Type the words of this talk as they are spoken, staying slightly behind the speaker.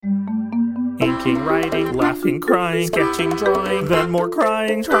inking, writing, laughing, crying, sketching, drawing, then more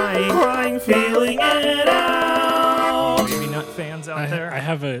crying, trying, feeling it out. Baby Nut fans out there? I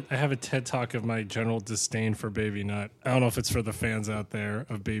have a TED Talk of my general disdain for Baby Nut. I don't know if it's for the fans out there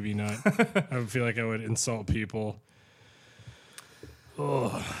of Baby Nut. I feel like I would insult people.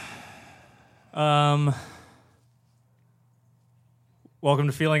 Welcome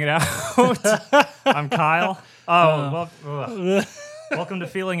to Feeling It Out. I'm Kyle. Welcome to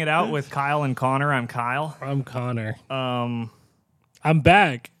Feeling It Out with Kyle and Connor. I'm Kyle. I'm Connor. I'm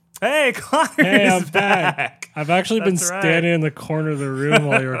back. Hey, Connor. Hey, I'm back. I've actually been That's right. standing in the corner of the room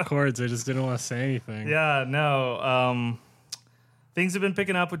while he records. I just didn't want to say anything. Yeah, no. Things have been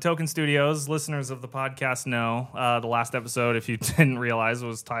picking up with Token Studios. Listeners of the podcast know the last episode, if you didn't realize,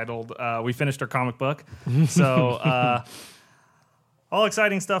 was titled We Finished Our Comic Book. So all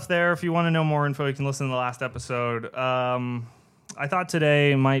exciting stuff there. If you want to know more info, you can listen to the last episode. I thought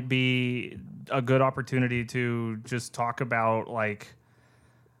today might be a good opportunity to just talk about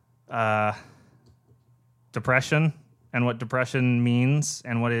depression and what depression means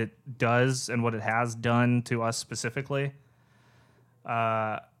and what it does and what it has done to us specifically.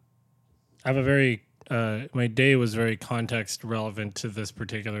 I have a very my day was very context relevant to this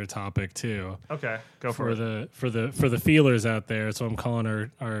particular topic too. Okay, go for it. For the feelers out there. So I'm calling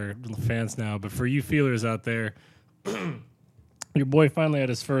our fans now, but for you feelers out there, your boy finally had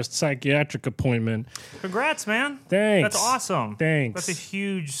his first psychiatric appointment. Congrats, man. Thanks. That's awesome. Thanks. That's a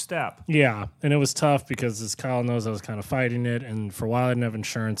huge step. Yeah, and it was tough because, as Kyle knows, I was kind of fighting it, and for a while I didn't have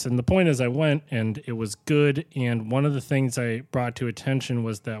insurance. And the point is I went, and it was good, and one of the things I brought to attention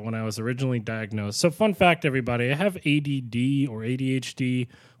was that when I was originally diagnosed, so fun fact, everybody, I have ADD or ADHD,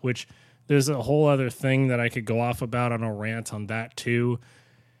 which there's a whole other thing that I could go off about on a rant on that too,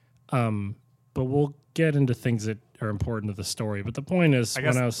 but we'll get into things that are important to the story. But the point is,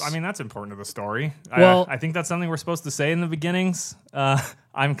 that's important to the story. Well, I think that's something we're supposed to say in the beginnings.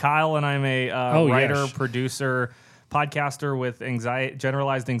 I'm Kyle, and I'm a writer, yes. producer, podcaster with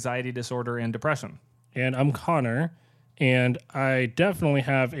generalized anxiety disorder and depression. And I'm Connor, and I definitely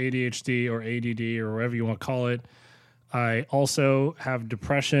have ADHD or ADD or whatever you want to call it. I also have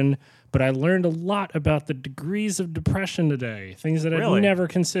depression, but I learned a lot about the degrees of depression today, things that I've never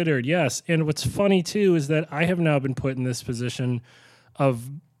considered. Yes, and what's funny, too, is that I have now been put in this position of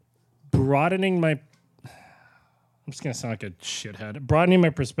broadening my... I'm just going to sound like a shithead. Broadening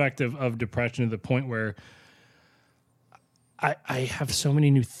my perspective of depression to the point where I have so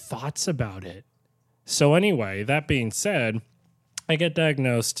many new thoughts about it. So anyway, that being said, I get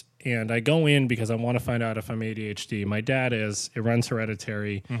diagnosed, and I go in because I want to find out if I'm ADHD. My dad is. It runs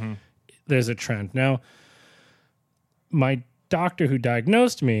hereditary. Mm-hmm. There's a trend. Now, my doctor who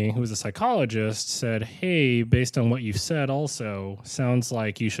diagnosed me, who was a psychologist, said, hey, based on what you've said also, sounds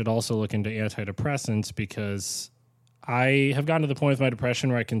like you should also look into antidepressants because I have gotten to the point with my depression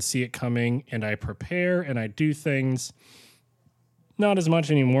where I can see it coming and I prepare and I do things. Not as much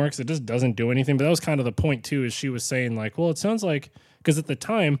anymore because it just doesn't do anything. But that was kind of the point, too, is she was saying, like, well, it sounds like, because at the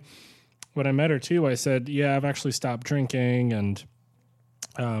time when I met her, too, I said, yeah, I've actually stopped drinking and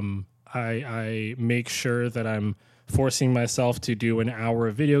I make sure that I'm forcing myself to do an hour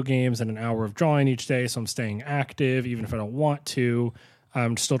of video games and an hour of drawing each day. So I'm staying active, even if I don't want to.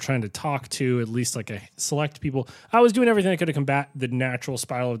 I'm still trying to talk to at least like a select people. I was doing everything I could to combat the natural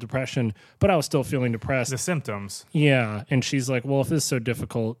spiral of depression, but I was still feeling depressed. The symptoms. Yeah. And she's like, well, if this is so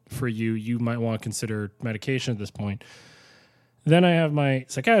difficult for you, you might want to consider medication at this point. Then I have my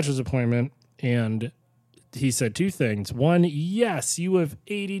psychiatrist appointment, and he said two things. One, yes, you have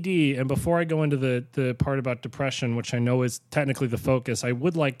ADD. And before I go into the part about depression, which I know is technically the focus, I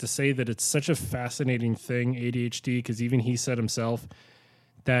would like to say that it's such a fascinating thing, ADHD, because even he said himself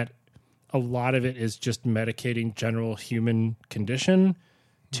that a lot of it is just medicating general human condition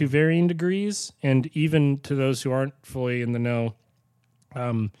to varying degrees. And even to those who aren't fully in the know,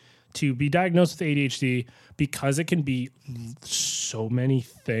 to be diagnosed with ADHD, because it can be so many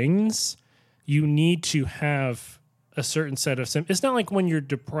things, you need to have a certain set of symptoms. It's not like when you're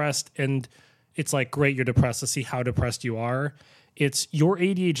depressed and it's like, great, you're depressed. Let's see how depressed you are. It's you're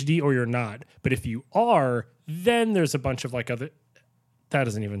ADHD or you're not. But if you are, then there's a bunch of like other... That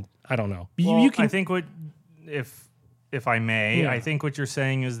doesn't even... I don't know. Well, you can, I think what... If I may, yeah. I think what you're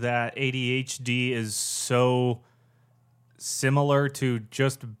saying is that ADHD is so similar to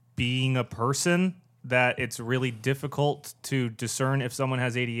just being a person that it's really difficult to discern if someone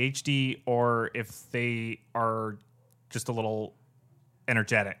has ADHD or if they are just a little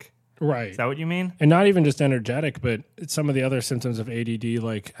energetic. Right. Is that what you mean? And not even just energetic, but some of the other symptoms of ADD,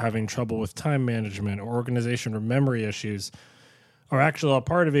 like having trouble with time management or organization or memory issues, are actually a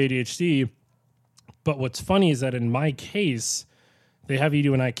part of ADHD. But what's funny is that in my case, they have you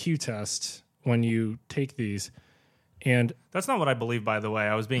do an IQ test when you take these. And That's not what I believe, by the way.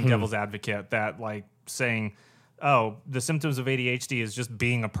 I was being devil's advocate that, like, saying, oh, the symptoms of ADHD is just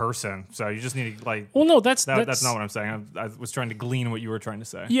being a person. So you just need to, like... well, no, that's not what I'm saying. I was trying to glean what you were trying to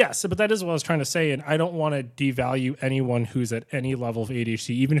say. Yes, but that is what I was trying to say. And I don't want to devalue anyone who's at any level of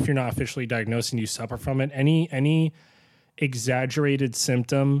ADHD, even if you're not officially diagnosed and you suffer from it. Any exaggerated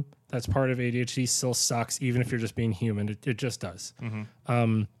symptom that's part of ADHD still sucks, even if you're just being human. It just does.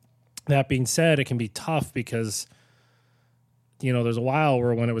 That being said, it can be tough because, there's a while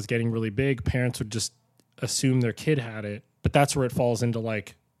where when it was getting really big, parents would just assume their kid had it. But that's where it falls into,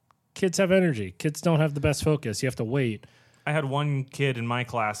 like, kids have energy. Kids don't have the best focus. You have to wait. I had one kid in my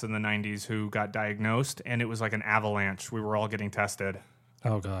class in the 90s who got diagnosed, and it was like an avalanche. We were all getting tested.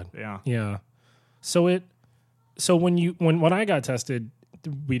 Oh, God. Yeah. Yeah. So when I got tested,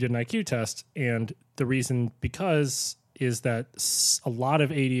 we did an IQ test, and the reason is that a lot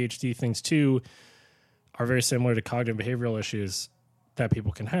of ADHD things too are very similar to cognitive behavioral issues that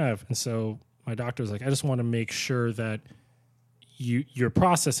people can have. And so my doctor was like, I just want to make sure that you're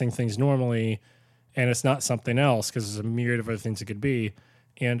processing things normally and it's not something else, because there's a myriad of other things it could be.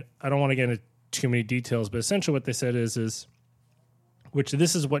 And I don't want to get into too many details, but essentially what they said is which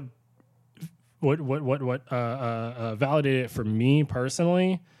this is what validated it for me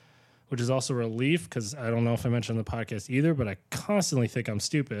personally, which is also a relief, because I don't know if I mentioned on the podcast either, but I constantly think I'm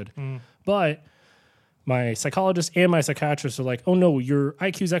stupid. But my psychologist and my psychiatrist are like, oh no, your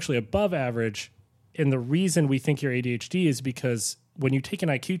IQ is actually above average. And the reason we think you're ADHD is because when you take an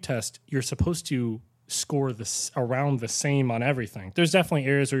IQ test, you're supposed to score this around the same on everything. There's definitely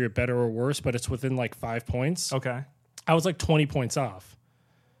areas where you're better or worse, but it's within like 5 points. Okay. I was like 20 points off.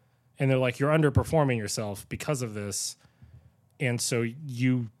 And they're like, you're underperforming yourself because of this. And so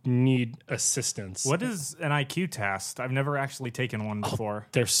you need assistance. What is an IQ test? I've never actually taken one before.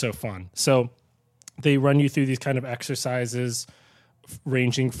 They're so fun. So they run you through these kind of exercises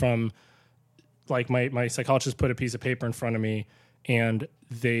ranging from, like, my psychologist put a piece of paper in front of me, and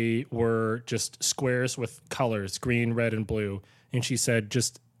they were just squares with colors, green, red, and blue. And she said,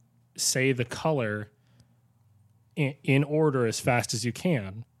 just say the color in order as fast as you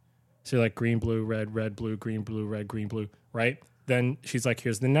can. So you're like green, blue, red, red, blue, green, blue, red, green, blue, right? Then she's like,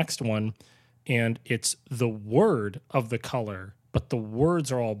 here's the next one. And it's the word of the color, but the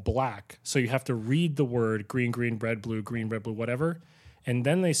words are all black. So you have to read the word green, green, red, blue, whatever. And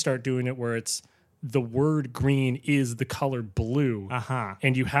then they start doing it where it's the word green is the color blue. Uh-huh.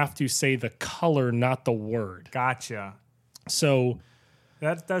 And you have to say the color, not the word. Gotcha. So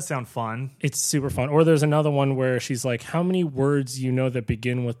that does sound fun. it's super fun. Or there's another one where she's like, how many words you know that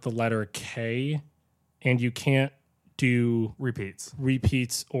begin with the letter K? And you can't do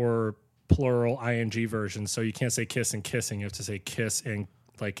repeats or plural ing versions. So you can't say kiss and kissing. You have to say kiss and,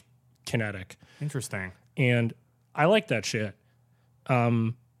 like, kinetic. Interesting. And I like that shit.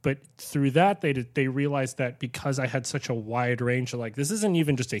 But through that, they realized that because I had such a wide range of, like, this isn't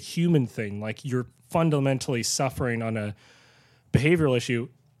even just a human thing. Like, you're fundamentally suffering on a behavioral issue,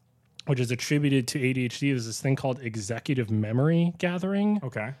 which is attributed to ADHD. There's this thing called executive memory gathering.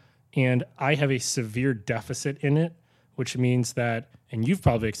 Okay. And I have a severe deficit in it, which means that, and you've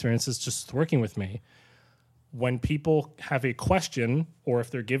probably experienced this just working with me, when people have a question or if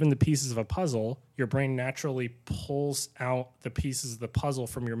they're given the pieces of a puzzle, your brain naturally pulls out the pieces of the puzzle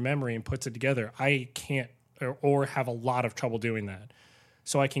from your memory and puts it together. I can't or have a lot of trouble doing that.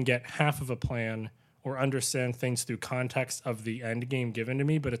 So I can get half of a plan or understand things through context of the end game given to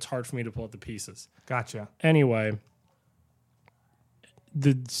me, but it's hard for me to pull out the pieces. Gotcha. Anyway,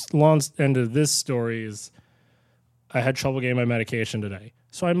 the long end of this story is I had trouble getting my medication today.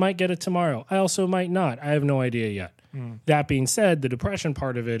 So I might get it tomorrow. I also might not. I have no idea yet. That being said, the depression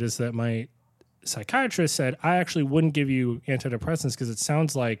part of it is that my psychiatrist said, I actually wouldn't give you antidepressants because it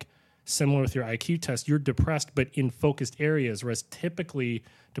sounds like, similar with your IQ test, you're depressed but in focused areas, whereas typically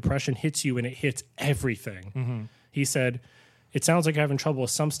depression hits you and it hits everything. He said, it sounds like you're having trouble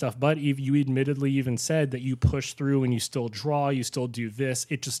with some stuff, but you admittedly even said that you push through and you still draw, you still do this.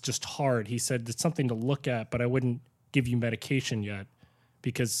 It's just hard. He said it's something to look at, but I wouldn't give you medication yet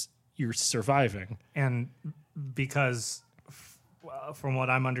because you're surviving. And because from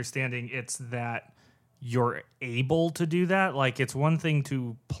what I'm understanding, it's that you're able to do that. Like, it's one thing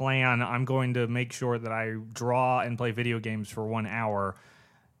to plan, I'm going to make sure that I draw and play video games for 1 hour.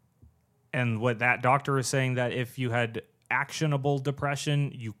 And what that doctor is saying, that if you had actionable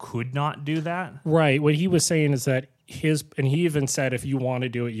depression, you could not do that. Right. What he was saying is that and he even said, if you want to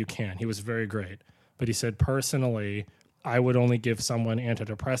do it, you can. He was very great. But he said, personally, I would only give someone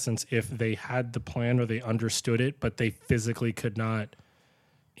antidepressants if they had the plan or they understood it, but they physically could not.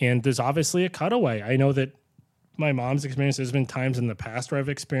 And there's obviously a cutaway. I know that my mom's experience, there's been times in the past where I've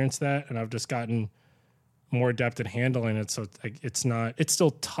experienced that, and I've just gotten more adept at handling it. So it's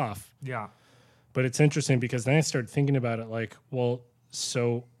still tough. Yeah. But it's interesting because then I started thinking about it like, well,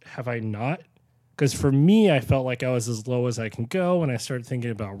 so have I not? Because for me, I felt like I was as low as I can go, and I started thinking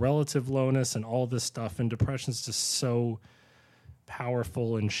about relative lowness and all this stuff, and depression's just so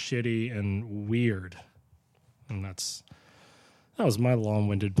powerful and shitty and weird. And that was my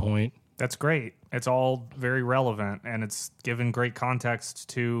long-winded point. That's great. It's all very relevant, and it's given great context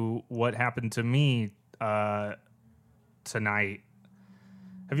to what happened to me tonight.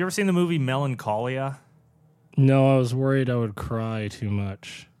 Have you ever seen the movie Melancholia? No, I was worried I would cry too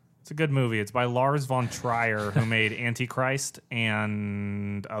much. It's a good movie. It's by Lars von Trier, who made Antichrist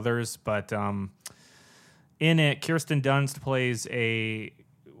and others. But in it, Kirsten Dunst plays a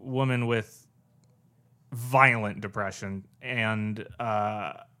woman with violent depression. And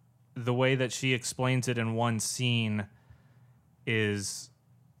the way that she explains it in one scene is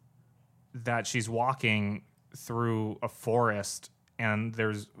that she's walking through a forest and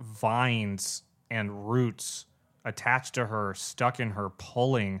there's vines and roots attached to her, stuck in her,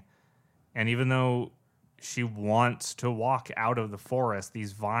 pulling. And even though she wants to walk out of the forest,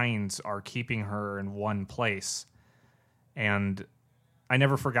 these vines are keeping her in one place. And I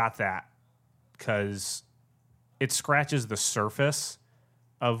never forgot that because it scratches the surface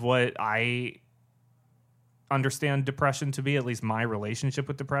of what I understand depression to be, at least my relationship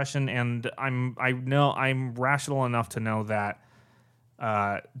with depression. And I know I'm rational enough to know that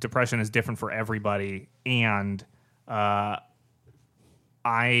depression is different for everybody. And I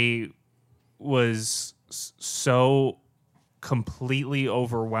was so completely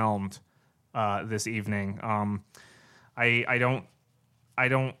overwhelmed this evening.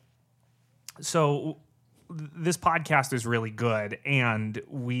 So this podcast is really good, and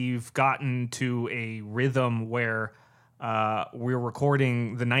we've gotten to a rhythm where we're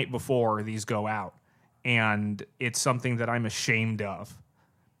recording the night before these go out, and it's something that I'm ashamed of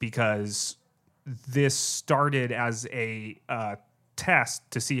because this started as a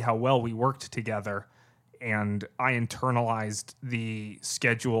test to see how well we worked together, and I internalized the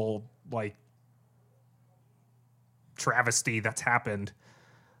schedule like travesty that's happened,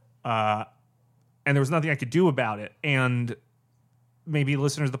 and there was nothing I could do about it. And maybe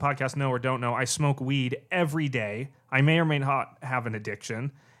listeners of the podcast know or don't know, I smoke weed every day. I may or may not have an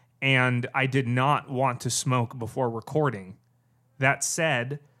addiction, and I did not want to smoke before recording. That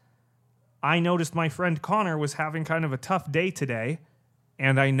said, I noticed my friend Connor was having kind of a tough day today,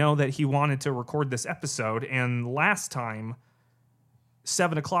 and I know that he wanted to record this episode, and last time,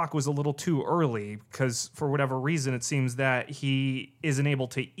 7 o'clock was a little too early because for whatever reason, it seems that he isn't able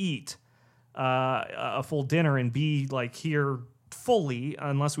to eat a full dinner and be like here fully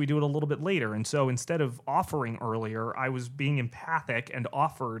unless we do it a little bit later. And so instead of offering earlier, I was being empathic and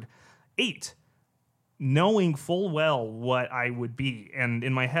offered 8, knowing full well what I would be. And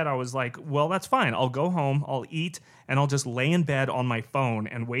in my head, I was like, well, that's fine. I'll go home, I'll eat, and I'll just lay in bed on my phone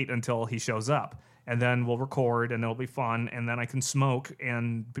and wait until he shows up. And then we'll record, and it'll be fun, and then I can smoke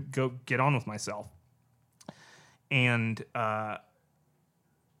and go get on with myself. And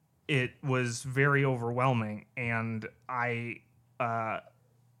it was very overwhelming, and I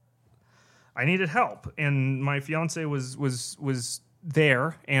needed help. And my fiance was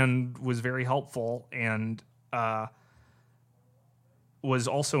there and was very helpful, and was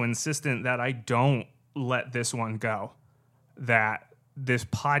also insistent that I don't let this one go, that this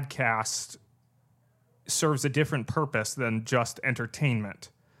podcast serves a different purpose than just entertainment.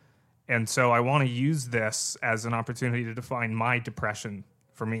 And so I want to use this as an opportunity to define my depression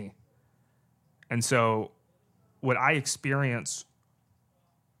for me. And so what I experience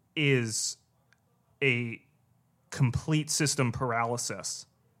is a complete system paralysis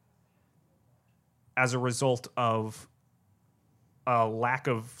as a result of a lack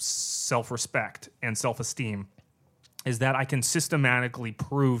of self-respect and self-esteem, is that I can systematically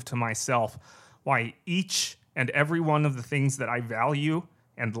prove to myself why each and every one of the things that I value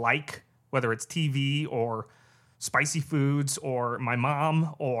and like, whether it's TV or spicy foods or my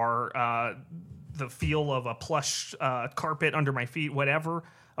mom or the feel of a plush carpet under my feet, whatever,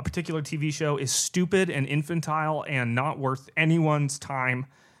 a particular TV show is stupid and infantile and not worth anyone's time.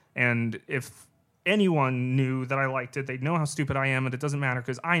 And if anyone knew that I liked it, they'd know how stupid I am, and it doesn't matter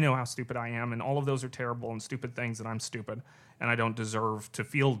because I know how stupid I am, and all of those are terrible and stupid things, and I'm stupid, and I don't deserve to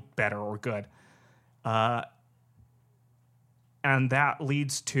feel better or good. And that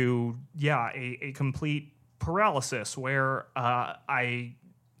leads to, a complete paralysis where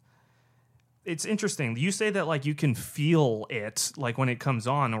it's interesting. You say that like you can feel it like when it comes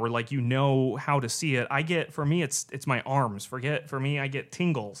on, or like you know how to see it. For me it's my arms. For me I get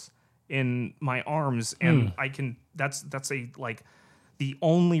tingles in my arms, and I can that's a like the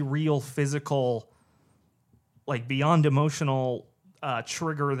only real physical, like beyond emotional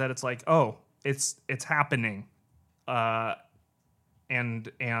trigger that it's like, oh, it's happening. And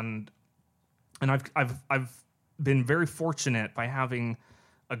I've been very fortunate by having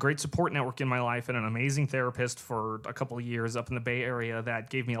a great support network in my life and an amazing therapist for a couple of years up in the Bay Area that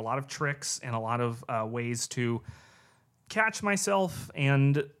gave me a lot of tricks and a lot of ways to catch myself.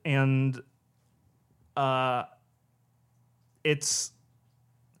 And it's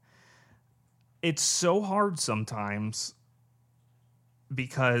so hard sometimes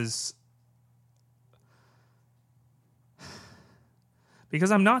because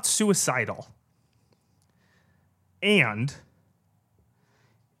I'm not suicidal. And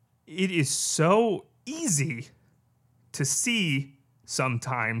it is so easy to see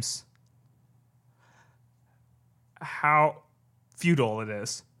sometimes how futile it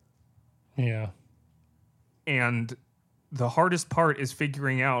is. Yeah. And the hardest part is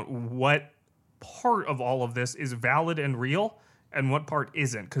figuring out what part of all of this is valid and real and what part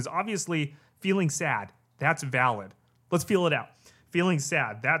isn't. Because obviously, feeling sad, that's valid. Let's feel it out. Feeling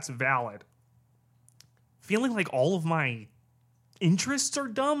sad, that's valid. Feeling like all of my interests are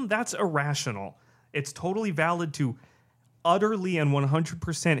dumb, that's irrational. It's totally valid to utterly and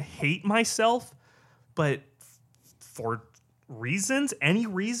 100% hate myself, but for reasons, any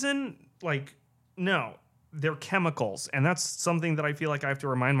reason, like, no, they're chemicals. And that's something that I feel like I have to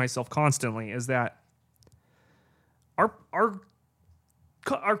remind myself constantly, is that our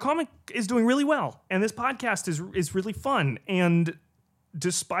comic is doing really well, and this podcast is really fun. And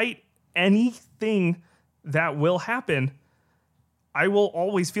despite anything that will happen, I will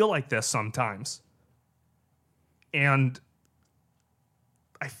always feel like this sometimes. And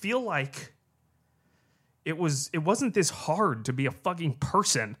I feel like it wasn't this hard to be a fucking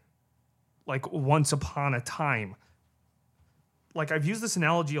person like once upon a time. Like, I've used this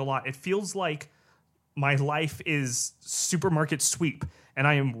analogy a lot. It feels like my life is supermarket sweep, and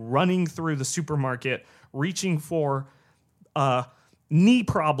I am running through the supermarket reaching for knee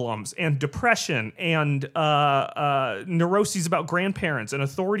problems and depression and neuroses about grandparents and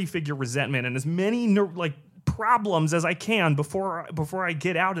authority figure resentment and as many problems as I can before I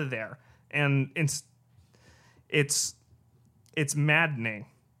get out of there. And it's maddening,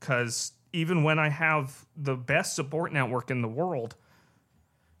 because even when I have the best support network in the world,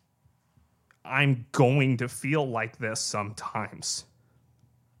 I'm going to feel like this sometimes.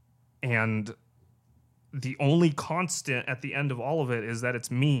 And the only constant at the end of all of it is that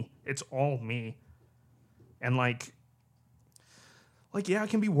it's me. It's all me. And like, yeah, it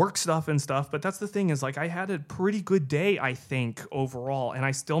can be work stuff and stuff, but that's the thing, is like, I had a pretty good day, I think, overall, and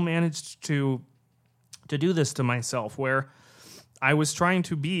I still managed to do this to myself, where I was trying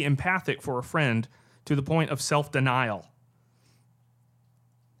to be empathic for a friend to the point of self-denial.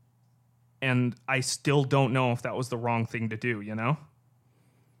 And I still don't know if that was the wrong thing to do, you know?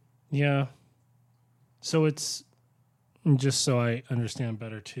 Yeah. So it's, just so I understand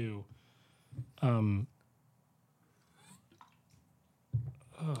better too,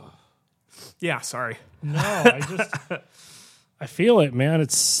 yeah, sorry. No, I feel it, man.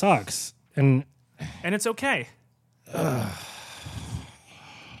 It sucks. And it's okay.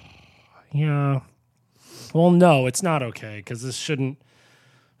 Yeah. Well, no, it's not okay, because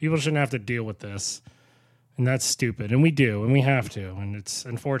people shouldn't have to deal with this. And that's stupid. And we do, and we have to. And it's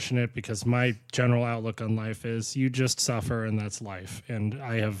unfortunate, because my general outlook on life is you just suffer, and that's life. And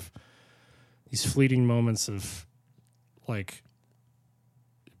I have these fleeting moments of like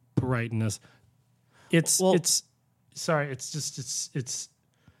brightness. It's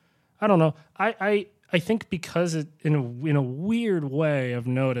I don't know. I think because in a weird way, I've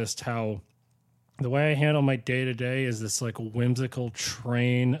noticed how the way I handle my day to day is this like whimsical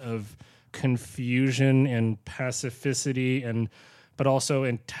train of confusion and pacificity, but also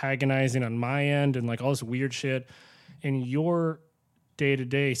antagonizing on my end, and like all this weird shit. And your day to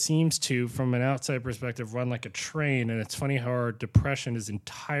day seems to, from an outside perspective, run like a train. And it's funny how our depression is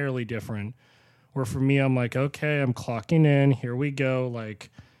entirely different. Where for me, I'm like, okay, I'm clocking in. Here we go.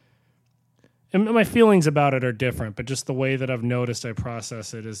 Like, and my feelings about it are different, but just the way that I've noticed I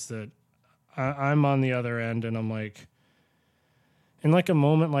process it is that I'm on the other end, and I'm like, in like a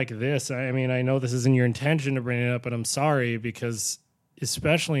moment like this, I mean, I know this isn't your intention to bring it up, but I'm sorry, because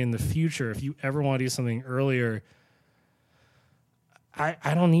especially in the future, if you ever want to do something earlier,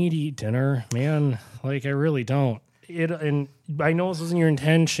 I don't need to eat dinner, man. Like, I really don't. And I know this wasn't your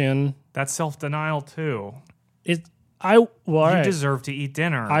intention. That's self-denial too. You deserve to eat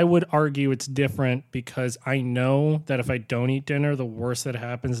dinner. I would argue it's different because I know that if I don't eat dinner, the worst that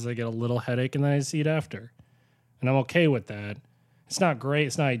happens is I get a little headache and then I just eat after. And I'm okay with that. It's not great.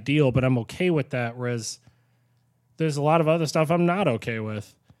 It's not ideal, but I'm okay with that. Whereas there's a lot of other stuff I'm not okay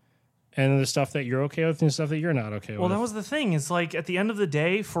with. And there's stuff that you're okay with and stuff that you're not okay with. Well, that was the thing. Is like at the end of the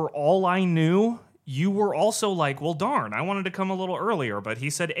day, for all I knew, you were also like, well, darn, I wanted to come a little earlier, but he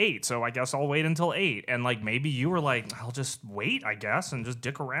said 8, so I guess I'll wait until 8. And like maybe you were like, I'll just wait, I guess, and just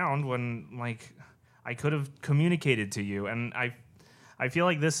dick around when like I could have communicated to you. And I feel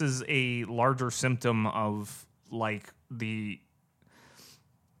like this is a larger symptom of like the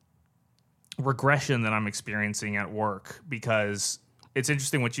regression that I'm experiencing at work, because it's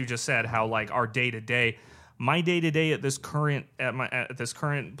interesting what you just said, how like our day-to-day, my day-to-day at this current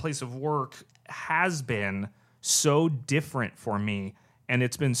place of work has been so different for me, and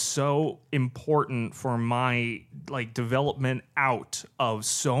it's been so important for my like development out of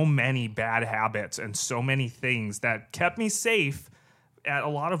so many bad habits and so many things that kept me safe at a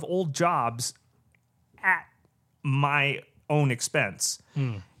lot of old jobs at my own expense.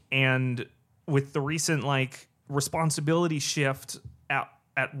 And with the recent like responsibility shift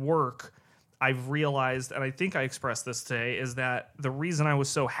at work, I've realized, and I think I expressed this today, is that the reason I was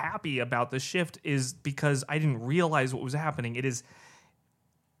so happy about the shift is because I didn't realize what was happening. It is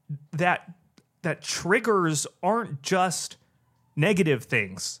that triggers aren't just negative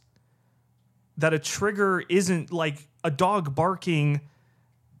things. That a trigger isn't like a dog barking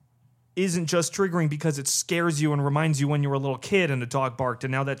isn't just triggering because it scares you and reminds you when you were a little kid and a dog barked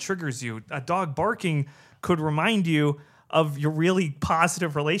and now that triggers you. A dog barking could remind you of your really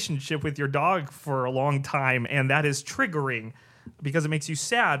positive relationship with your dog for a long time, and that is triggering because it makes you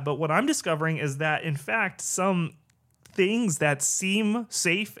sad. But what I'm discovering is that, in fact, some things that seem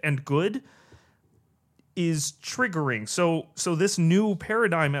safe and good is triggering. So this new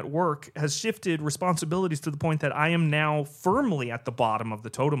paradigm at work has shifted responsibilities to the point that I am now firmly at the bottom of the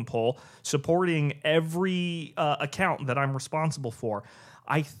totem pole, supporting every account that I'm responsible for.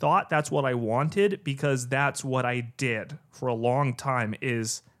 I thought that's what I wanted because that's what I did for a long time.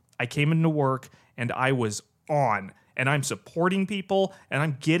 Is I came into work and I was on, and I'm supporting people, and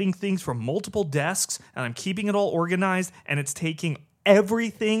I'm getting things from multiple desks, and I'm keeping it all organized, and it's taking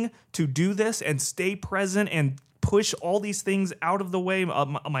everything to do this and stay present and push all these things out of the way of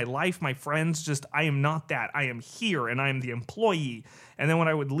my life, my friends. Just, I am not that. I am here, and I am the employee. And then when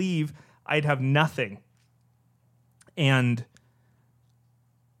I would leave, I'd have nothing. And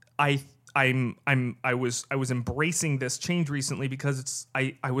I was embracing this change recently because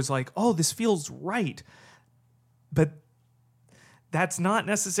I was like, oh, this feels right. But that's not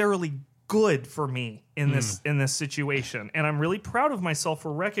necessarily good for me in this situation. And I'm really proud of myself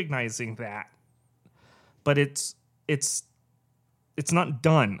for recognizing that. But it's not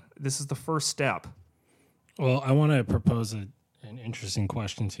done. This is the first step. Well, I want to propose an interesting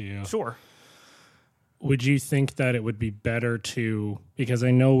question to you. Sure. Would you think that it would be better to, because I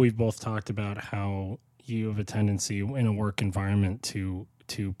know we've both talked about how you have a tendency in a work environment to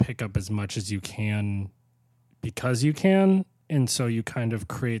pick up as much as you can because you can, and so you kind of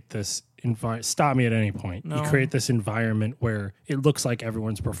create this environment. Stop me at any point. No. You create this environment where it looks like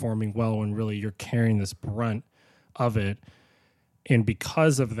everyone's performing well when really you're carrying this brunt of it. And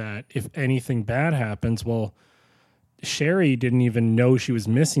because of that, if anything bad happens, well, Sherry didn't even know she was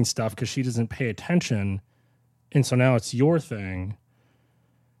missing stuff because she doesn't pay attention. And so now it's your thing.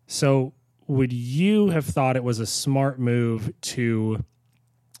 So would you have thought it was a smart move to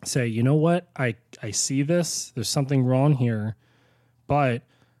say, you know what, I see this, there's something wrong here, but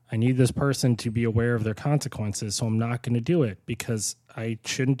I need this person to be aware of their consequences, so I'm not going to do it because I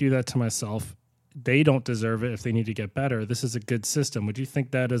shouldn't do that to myself. They don't deserve it if they need to get better. This is a good system. Would you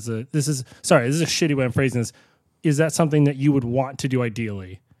think that this is a shitty way of phrasing this. Is that something that you would want to do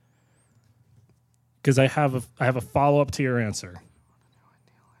ideally? Because I have a follow-up to your answer.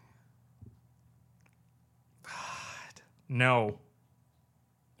 No.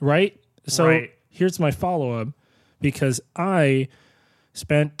 Right? So right. Here's my follow-up. Because I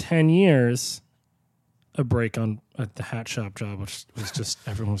spent 10 years a break at the hat shop job, which was just,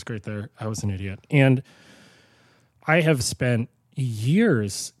 everyone was great there. I was an idiot. And I have spent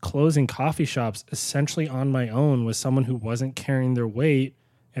years closing coffee shops essentially on my own with someone who wasn't carrying their weight,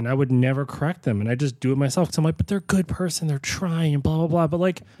 and I would never correct them, and I just do it myself because I'm like, but they're a good person, they're trying, and blah blah blah. But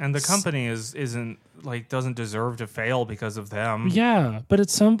like, and the company isn't like, doesn't deserve to fail because of them. Yeah, but at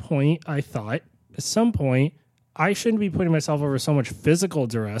some point I shouldn't be putting myself over so much physical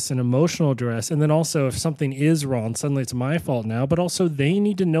duress and emotional duress. And then also, if something is wrong, suddenly it's my fault now. But also, they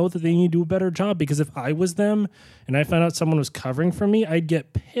need to know that they need to do a better job, because if I was them and I found out someone was covering for me, I'd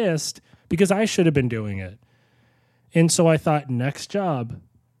get pissed because I should have been doing it. And so I thought, next job,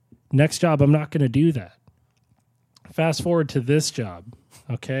 I'm not going to do that. Fast forward to this job.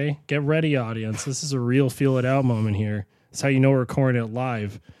 Okay, get ready, audience. This is a real feel it out moment here. That's how you know we're recording it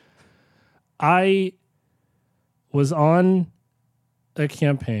live. I was on a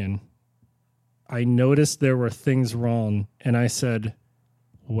campaign. I noticed there were things wrong, and I said,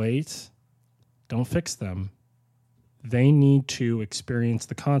 wait, don't fix them. They need to experience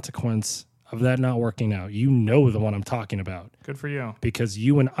the consequence of that not working out. You know the one I'm talking about. Good for you. Because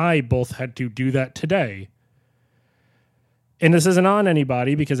you and I both had to do that today. And this isn't on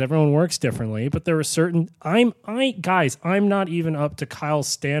anybody because everyone works differently, but there are certain I'm not even up to Kyle's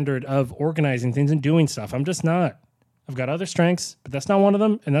standard of organizing things and doing stuff. I'm just not. I've got other strengths, but that's not one of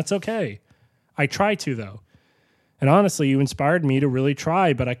them, and that's okay. I try to, though. And honestly, you inspired me to really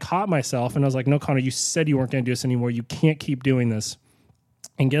try, but I caught myself and I was like, no, Connor, you said you weren't going to do this anymore. You can't keep doing this.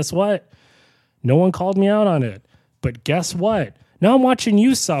 And guess what? No one called me out on it. But guess what? Now I'm watching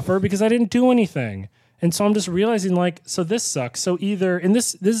you suffer because I didn't do anything. And so I'm just realizing, like, so this sucks. So either, and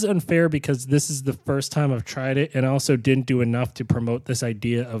this is unfair because this is the first time I've tried it, and I also didn't do enough to promote this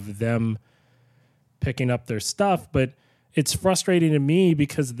idea of them picking up their stuff. But it's frustrating to me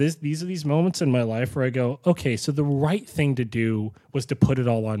because these are these moments in my life where I go, okay, so the right thing to do was to put it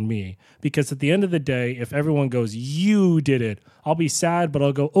all on me. Because at the end of the day, if everyone goes, you did it, I'll be sad, but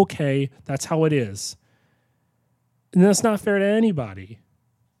I'll go, okay, that's how it is. And that's not fair to anybody.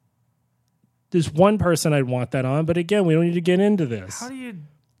 There's one person I'd want that on, but again, we don't need to get into this. How do you...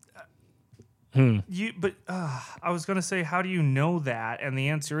 I was going to say, how do you know that? And the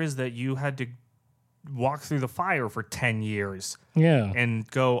answer is that you had to walk through the fire for 10 years. Yeah. And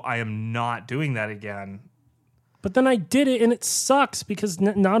go, I am not doing that again. But then I did it, and it sucks because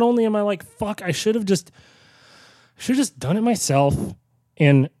not only am I like, fuck, I should have just done it myself,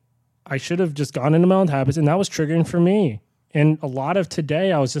 and I should have just gone into my own habits, and that was triggering for me. And a lot of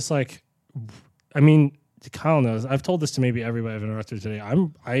today, I was just like, I mean, Kyle knows. I've told this to maybe everybody I've interacted today.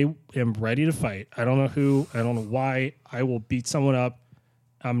 I am ready to fight. I don't know who. I don't know why. I will beat someone up.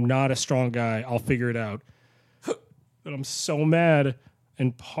 I'm not a strong guy. I'll figure it out. But I'm so mad.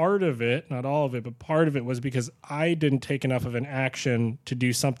 And part of it, not all of it, but part of it was because I didn't take enough of an action to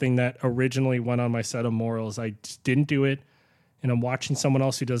do something that originally went on my set of morals. I just didn't do it. And I'm watching someone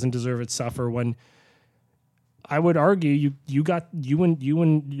else who doesn't deserve it suffer when I would argue you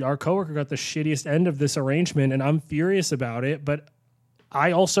and our coworker got the shittiest end of this arrangement, and I'm furious about it, but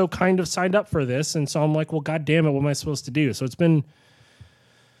I also kind of signed up for this, and so I'm like, well, God damn it, what am I supposed to do? So it's been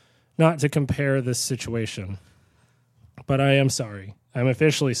not to compare this situation, but I am sorry. I'm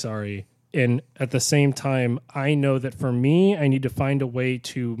officially sorry. And at the same time, I know that for me, I need to find a way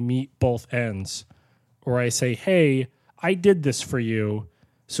to meet both ends, or I say, hey, I did this for you,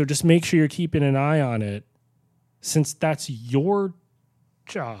 so just make sure you're keeping an eye on it, since that's your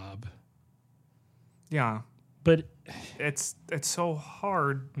job. Yeah. But it's so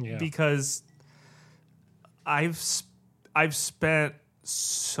hard because I've spent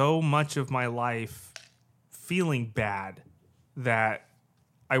so much of my life feeling bad that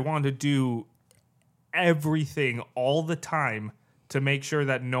I want to do everything all the time to make sure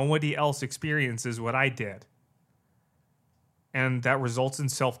that nobody else experiences what I did. And that results in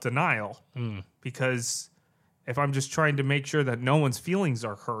self-denial because if I'm just trying to make sure that no one's feelings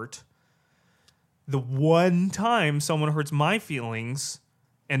are hurt, the one time someone hurts my feelings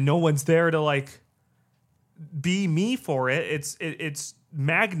and no one's there to like be me for it, it's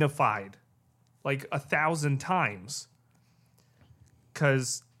magnified like 1,000 times.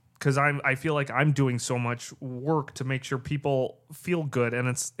 Cause I feel like I'm doing so much work to make sure people feel good, and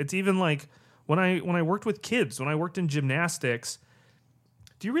it's even like when I worked with kids, when I worked in gymnastics.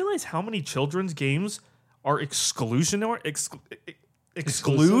 Do you realize how many children's games are exclude?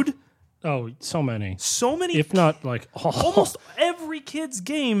 oh, so many. So many. If not like almost every kid's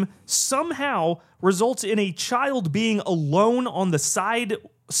game somehow results in a child being alone on the side,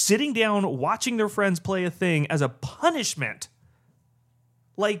 sitting down, watching their friends play a thing as a punishment.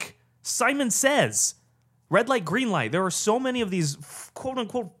 Like Simon Says, red light, green light. There are so many of these quote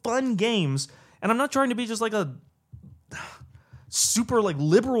unquote fun games, and I'm not trying to be just like a super like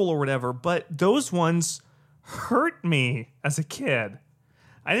liberal or whatever, but those ones hurt me as a kid.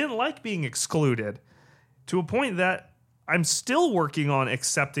 I didn't like being excluded to a point that I'm still working on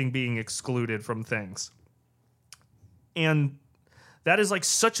accepting being excluded from things. And That is like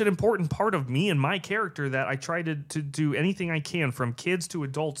such an important part of me and my character that I try to do anything I can, from kids to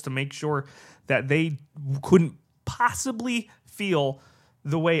adults, to make sure that they couldn't possibly feel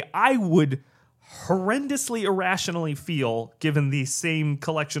the way I would horrendously irrationally feel given the same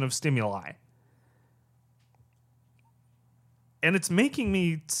collection of stimuli. And it's making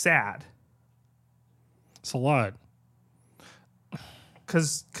me sad. It's a lot.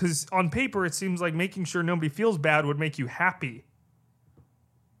 Because on paper, it seems like making sure nobody feels bad would make you happy.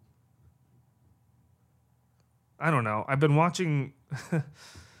 I don't know. I've been watching,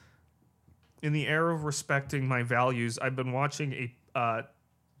 in the era of respecting my values, I've been watching a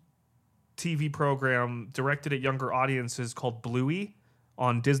TV program directed at younger audiences called Bluey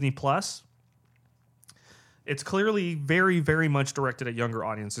on Disney+. It's clearly very, very much directed at younger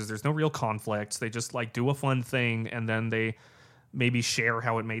audiences. There's no real conflicts. They just like do a fun thing, and then they maybe share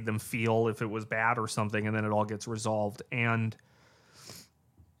how it made them feel if it was bad or something, and then it all gets resolved. And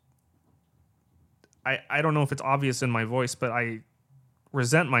I don't know if it's obvious in my voice, but I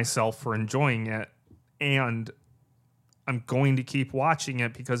resent myself for enjoying it, and I'm going to keep watching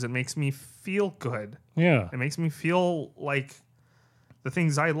it because it makes me feel good. Yeah. It makes me feel like the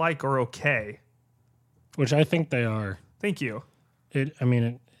things I like are okay. Which I think they are. Thank you. It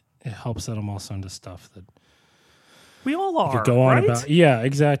helps that I'm also into stuff that we all are. could go on right? about. Yeah,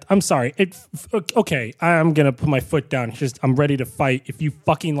 exact. I'm sorry. Okay, I'm gonna put my foot down. I'm ready to fight. If you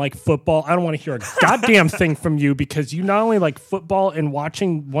fucking like football, I don't want to hear a goddamn thing from you, because you not only like football and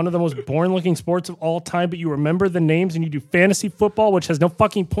watching one of the most boring-looking sports of all time, but you remember the names and you do fantasy football, which has no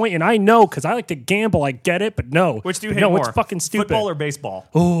fucking point. And I know, because I like to gamble. I get it, but no. Which do you hate no, more? it's fucking stupid. Football or baseball?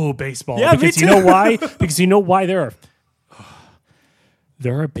 Oh, baseball. Yeah, because me too. you know why? Because you know why there are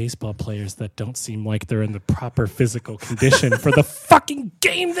baseball players that don't seem like they're in the proper physical condition for the fucking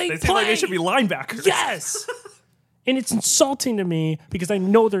game they play. Seem like they should be linebackers. Yes. And it's insulting to me because I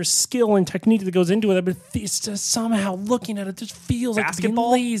know there's skill and technique that goes into it, but it's just somehow looking at it just feels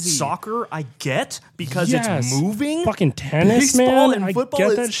Basketball, like being lazy. soccer, I get because Yes. it's moving. Fucking tennis, Baseball man. and I football get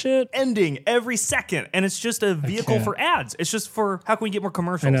is that shit. ending every second, and it's just a vehicle can't. for ads. It's just for how can we get more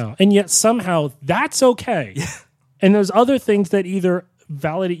commercials? I know. And yet somehow that's okay. And there's other things that either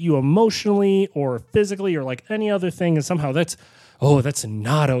validate you emotionally or physically or like any other thing, and somehow that's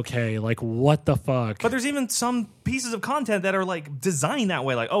not okay. Like, what the fuck? But there's even some pieces of content that are like designed that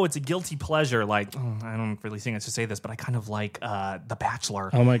way. Like, oh, it's a guilty pleasure. Like, I don't really think I should say this, but I kind of like The Bachelor.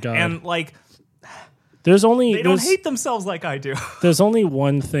 Oh my God. And like, they don't hate themselves like I do. There's only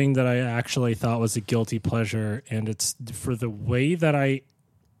one thing that I actually thought was a guilty pleasure, and it's for the way that I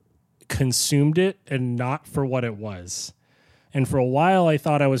consumed it and not for what it was. And for a while, I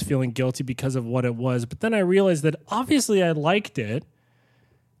thought I was feeling guilty because of what it was. But then I realized that obviously I liked it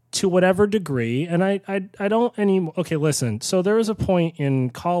to whatever degree. And I don't anymore. Okay, listen. So there was a point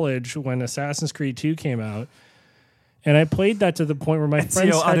in college when Assassin's Creed 2 came out. And I played that to the point where my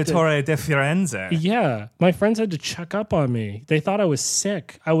friends had Auditore de Firenze. Yeah, my friends had to check up on me. They thought I was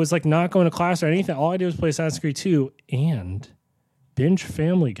sick. I was like not going to class or anything. All I did was play Assassin's Creed 2 and binge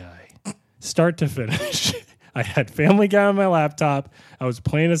Family Guy, start to finish. I had Family Guy on my laptop. I was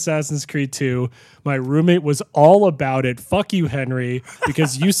playing Assassin's Creed 2. My roommate was all about it. Fuck you, Henry,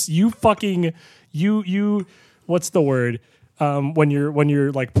 because you what's the word? When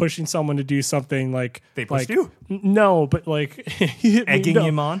you're like pushing someone to do something like They pushed like, you? No, but like Egging no,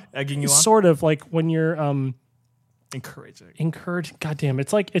 you on? Egging you on? sort of like when you're Encouraging. goddamn,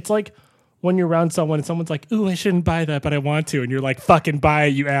 it's like when you're around someone and someone's like, ooh, I shouldn't buy that, but I want to. And you're like, fucking buy it,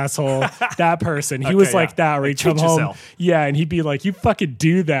 you asshole. That person. He was Okay, like yeah. that, where he'd come treat home. yourself. Yeah, and he'd be like, you fucking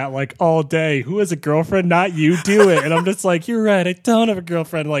do that like all day. Who has a girlfriend? Not you. Do it. And I'm just like, you're right. I don't have a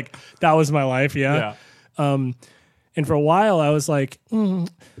girlfriend. Like, that was my life. Yeah. And for a while, I was like,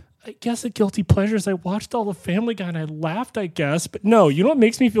 I guess a guilty pleasure is I watched all the Family Guy and I laughed, I guess. But no, you know what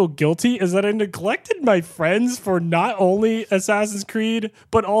makes me feel guilty is that I neglected my friends for not only Assassin's Creed,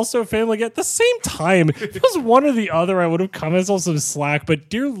 but also Family Guy at the same time. If it was one or the other, I would have cut myself some slack. But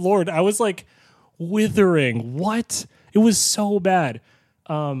dear Lord, I was like withering. What? It was so bad.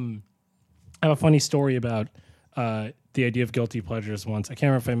 I have a funny story about the idea of guilty pleasures once. I can't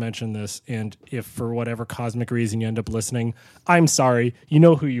remember if I mentioned this, and if for whatever cosmic reason you end up listening, I'm sorry. You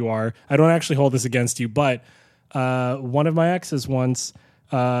know who you are. I don't actually hold this against you, but one of my exes once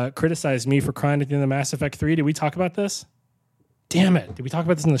criticized me for crying at the end of Mass Effect 3. Did we talk about this? Damn it. Did we talk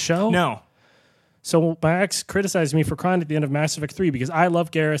about this in the show? No. So my ex criticized me for crying at the end of Mass Effect 3 because I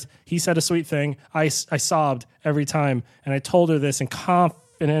love Garrus. He said a sweet thing. I sobbed every time, and I told her this in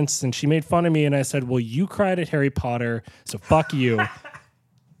confidence, and she made fun of me, and I said, well, you cried at Harry Potter, so fuck you.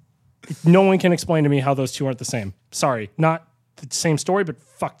 No one can explain to me how those two aren't the same. Sorry, not the same story, but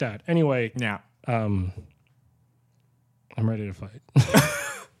fuck that. Anyway, Yeah. I'm ready to fight.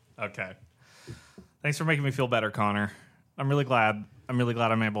 Okay. Thanks for making me feel better, Connor. I'm really glad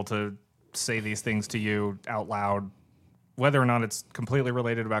I'm able to say these things to you out loud, whether or not it's completely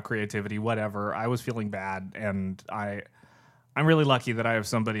related about creativity, whatever. I was feeling bad, and I'm really lucky that I have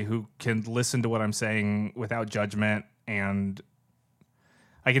somebody who can listen to what I'm saying without judgment, and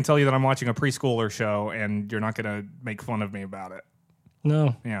I can tell you that I'm watching a preschooler show, and you're not going to make fun of me about it.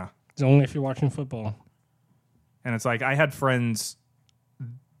 No, Yeah. it's only if you're watching football. And it's like I had friends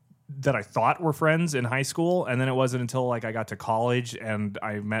that I thought were friends in high school, and then it wasn't until like I got to college and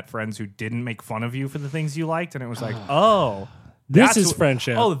I met friends who didn't make fun of you for the things you liked, and it was like, oh, This that's is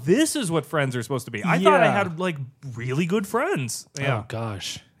friendship. Oh, this is what friends are supposed to be. I thought I Yeah. had like really good friends. Yeah, Oh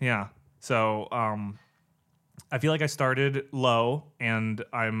gosh. yeah. So, I feel like I started low, and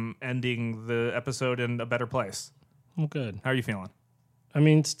I'm ending the episode in a better place. Well, good. How are you feeling? I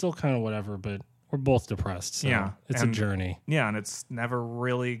mean, still kind of whatever, but we're both depressed. So Yeah, it's a and- journey. Yeah, and it's never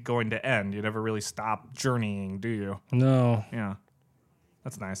really going to end. You never really stop journeying, do you? No. Yeah.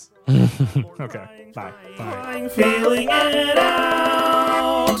 That's nice. Okay. Bye. Bye. Feeling it out.